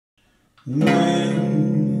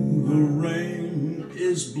When the rain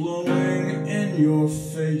is blowing in your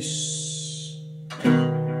face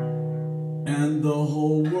and the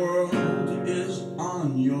whole world is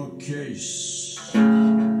on your case,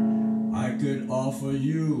 I could offer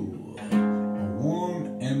you a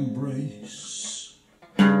warm embrace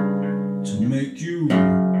to make you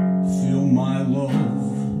feel my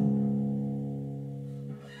love.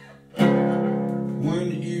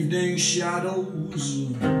 When evening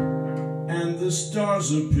shadows and the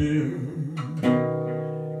stars appear,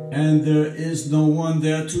 and there is no one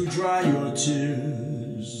there to dry your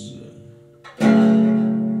tears,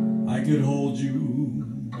 I could hold you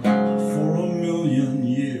for 1,000,000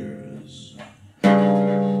 years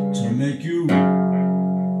to make you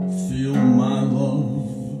feel my love.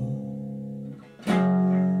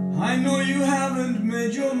 I know you haven't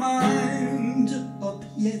made your mind up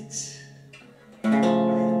yet,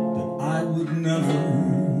 but I would never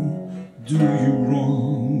do you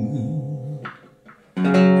wrong.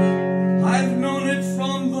 I've known it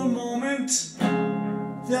from the moment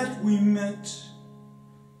that we met.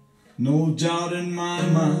 No doubt in my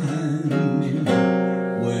mind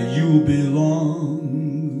where you belong.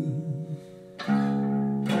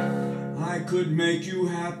 I could make you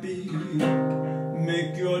happy,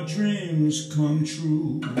 make your dreams come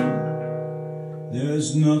true.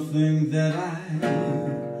 There's nothing that I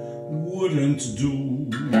wouldn't do.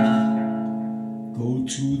 Go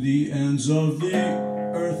to the ends of the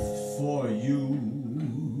earth for you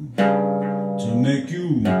to make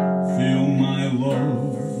you feel my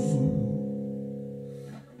love,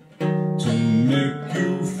 to make you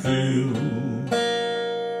feel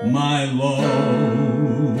my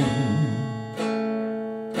love,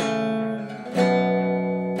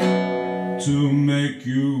 to make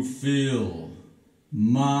you feel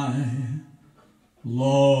my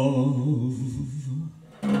love.